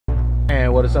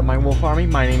And what is up, my Wolf Army?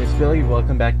 My name is Billy.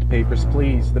 Welcome back to Papers,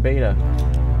 Please, the beta.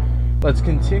 Let's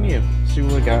continue. See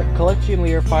what we got. Collection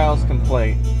leader files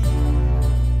complaint.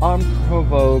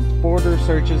 Unprovoked border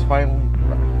searches, violent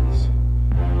riots.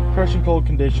 Crushing cold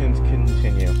conditions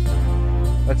continue.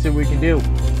 Let's see what we can do.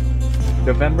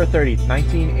 November 30th,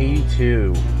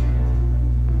 1982.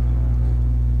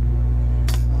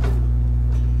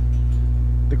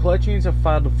 The collections have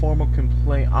filed a formal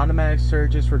complaint. Automatic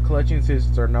searches for collection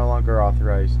systems are no longer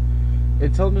authorized.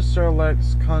 Intelligence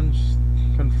selects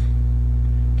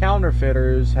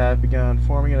counterfeiters have begun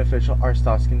forming an official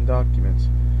Arstotzkan documents.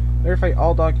 Verify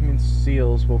all document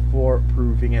seals before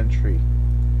proving entry.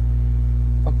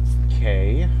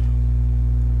 Okay.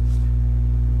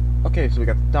 Okay, so we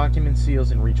got the document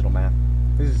seals and regional map.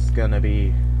 This is gonna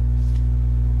be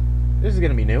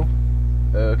new.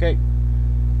 Okay.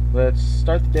 Let's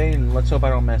start the day and let's hope I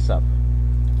don't mess up.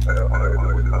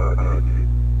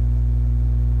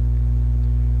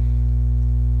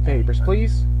 Papers,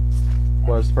 please.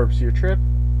 What is the purpose of your trip?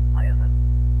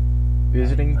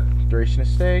 Visiting. Duration of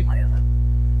stay?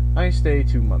 I stay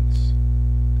 2 months.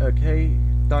 Okay.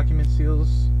 Document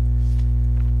seals.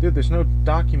 Dude, there's no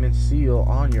document seal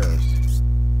on yours.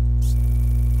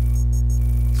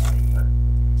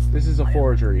 This is a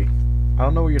forgery. I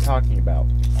don't know what you're talking about.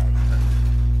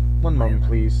 One moment,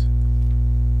 please.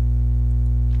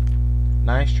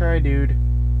 Nice try, dude.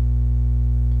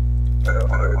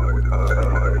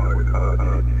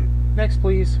 Next,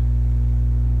 please.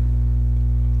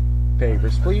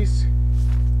 Papers, please.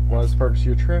 What is the purpose of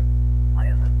your trip?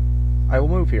 I will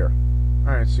move here.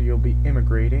 Alright, so you'll be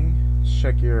immigrating. Let's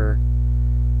check your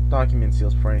document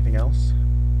seals before anything else.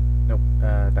 Nope,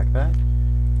 back to that.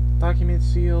 Document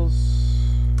seals.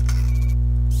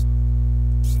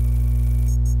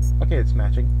 Okay, it's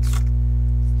matching.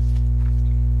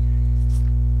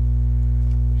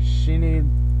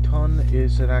 Shinitun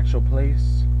is an actual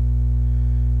place.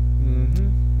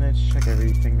 Let's check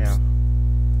everything now.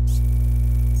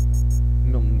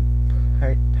 Milton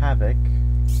Pavic.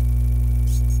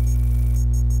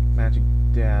 Magic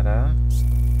data.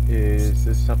 Is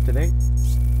this up to date?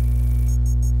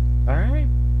 Alright.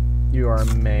 You are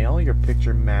male. Your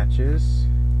picture matches.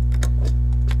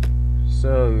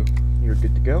 So, you're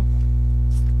good to go.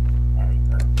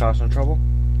 Cause no trouble.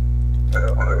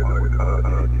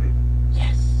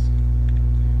 Yes.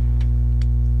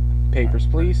 Papers,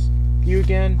 please. You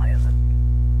again?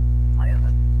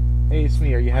 Hey, it's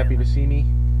me. Are you happy to see me?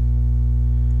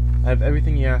 I have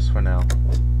everything you asked for now.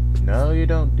 No, you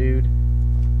don't, dude.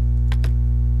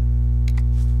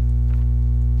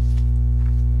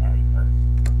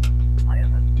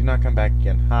 Do not come back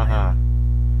again. Haha.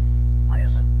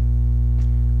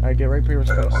 I get right here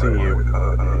to come see you.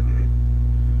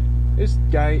 This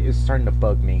guy is starting to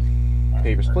bug me.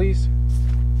 Papers, please.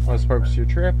 What's the purpose of your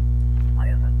trip?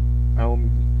 I'm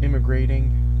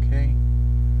immigrating. Okay.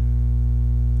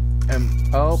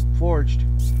 Oh, forged.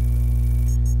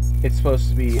 It's supposed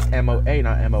to be MOA,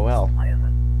 not MOL.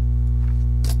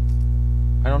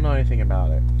 I don't know anything about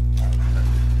it.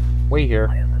 Wait here.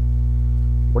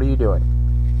 What are you doing?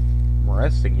 I'm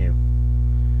arresting you.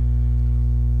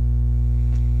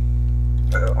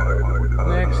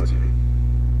 Next.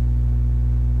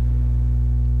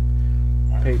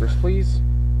 Papers, please.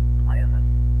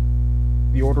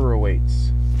 The order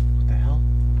awaits. What the hell?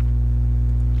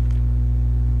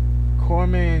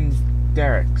 Corman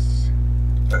Derricks.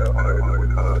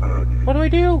 What do I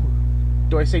do?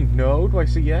 Do I say no? Do I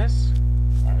say yes?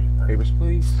 Papers,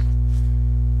 please.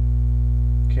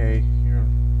 Okay, you're...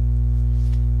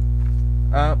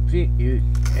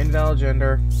 invalid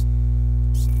gender.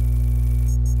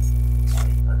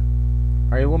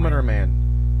 Are you a woman or a man?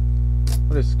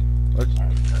 What is...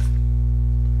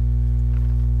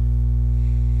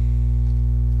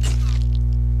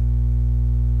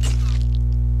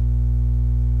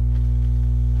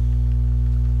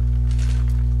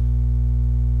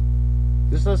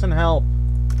 This doesn't help.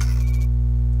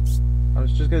 I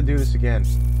was just gonna do this again.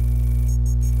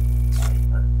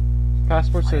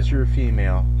 Passport says you're a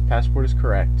female. Passport is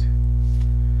correct.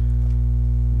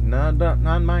 Not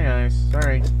in my eyes.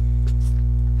 Sorry.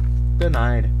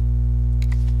 Denied.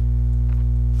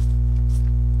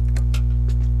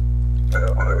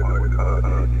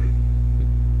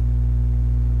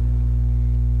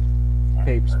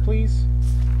 Papers, please.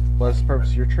 What's the purpose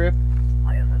of your trip?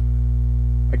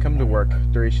 I come to work.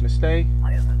 Duration of stay?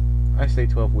 I stay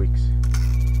 12 weeks.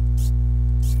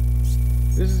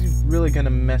 This is really gonna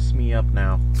mess me up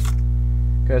now.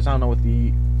 Because I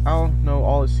don't know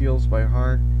all the seals by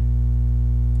heart.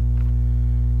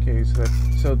 Okay,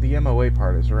 so the MOA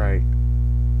part is right.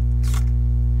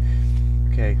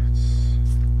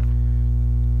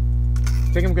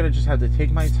 I think I'm gonna just have to take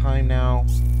my time now,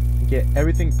 get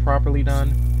everything properly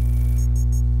done.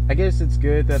 I guess it's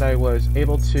good that I was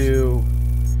able to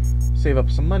save up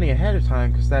some money ahead of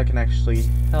time, because that can actually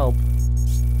help.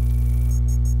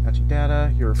 Magic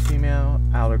data, you're a female,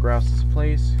 outer Grouse's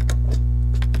place.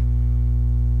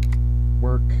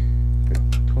 Work.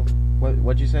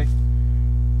 What'd you say?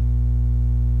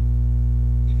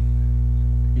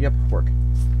 Yep, work.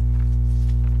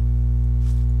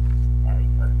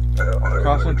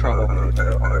 Cause some trouble.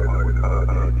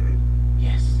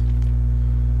 Yes.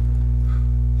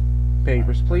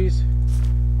 Papers, please.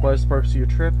 What is the purpose of your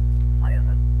trip?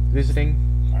 Visiting.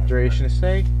 Duration of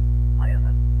stay?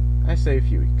 I say a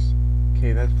few weeks.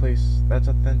 Okay, that place, that's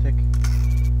authentic.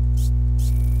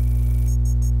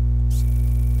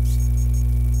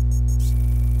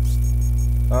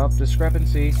 Up,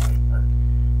 discrepancy.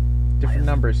 Different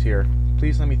numbers here.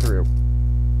 Please let me through.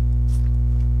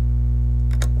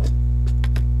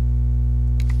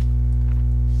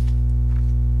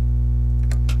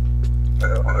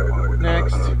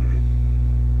 Next.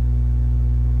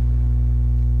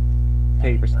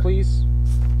 Papers, please.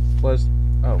 Was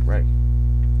oh right.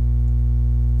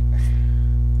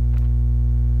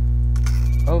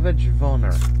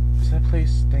 Ovejvoner. Is that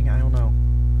place? Dang, I don't know.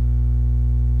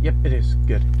 Yep, it is.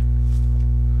 Good.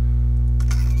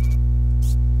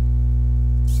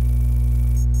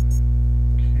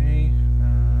 Okay.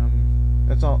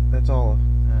 That's all. That's all.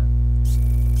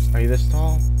 Are you this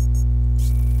tall?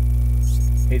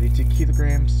 82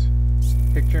 kilograms.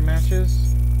 Picture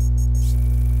matches.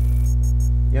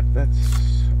 Yep,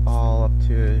 that's all up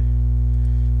to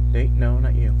date. No,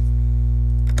 not you.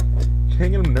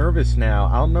 Dang, I'm nervous now.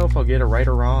 I don't know if I'll get it right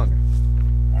or wrong.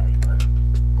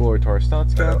 Glory to our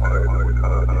Statska.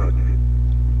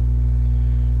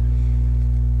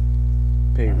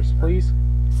 Papers, please.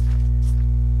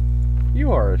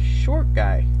 You are a short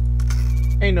guy.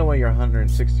 Ain't no way you're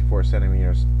 164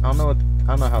 centimeters. I don't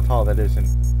know how tall that is. And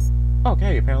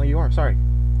okay, apparently you are. Sorry.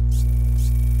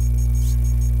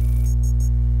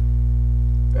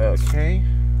 Okay.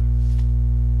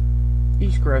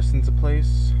 East Crescent's a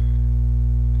place.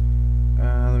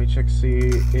 Let me check to see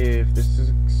if this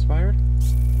is expired.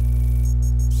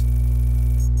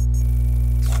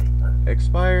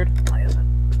 Expired?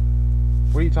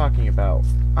 What are you talking about?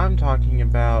 I'm talking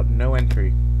about no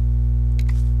entry.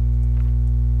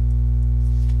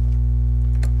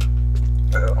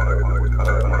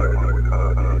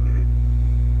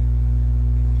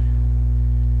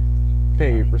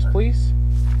 Papers, please.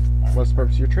 What's the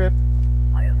purpose of your trip?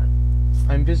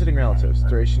 I'm visiting relatives.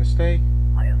 Duration of stay?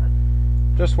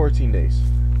 Just 14 days.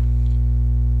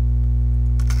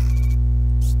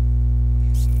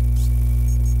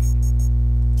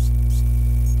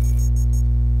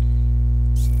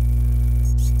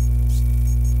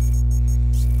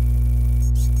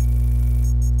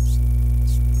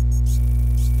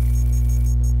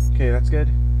 Okay, that's good.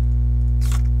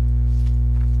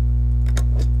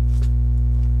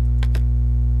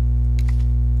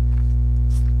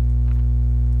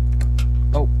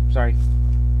 Oh, sorry.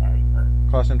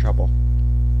 Causing trouble.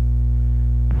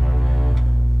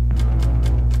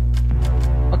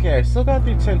 Okay, I still got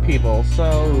through 10 people,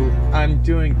 so I'm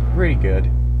doing pretty good.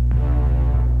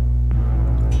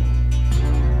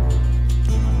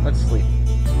 Let's sleep.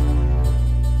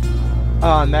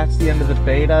 Oh, and that's the end of the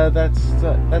beta?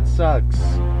 That sucks.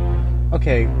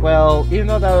 Okay, well, even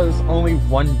though that was only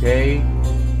one day,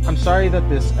 I'm sorry that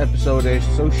this episode is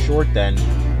so short then.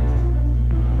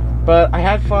 But I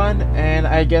had fun, and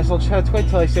I guess I'll just have to wait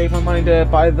till I save my money to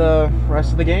buy the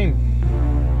rest of the game.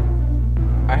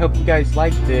 I hope you guys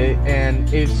liked it,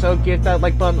 and if so, give that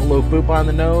like button a little boop on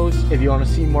the nose. If you want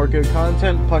to see more good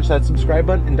content, punch that subscribe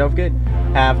button, and don't forget,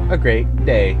 have a great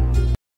day.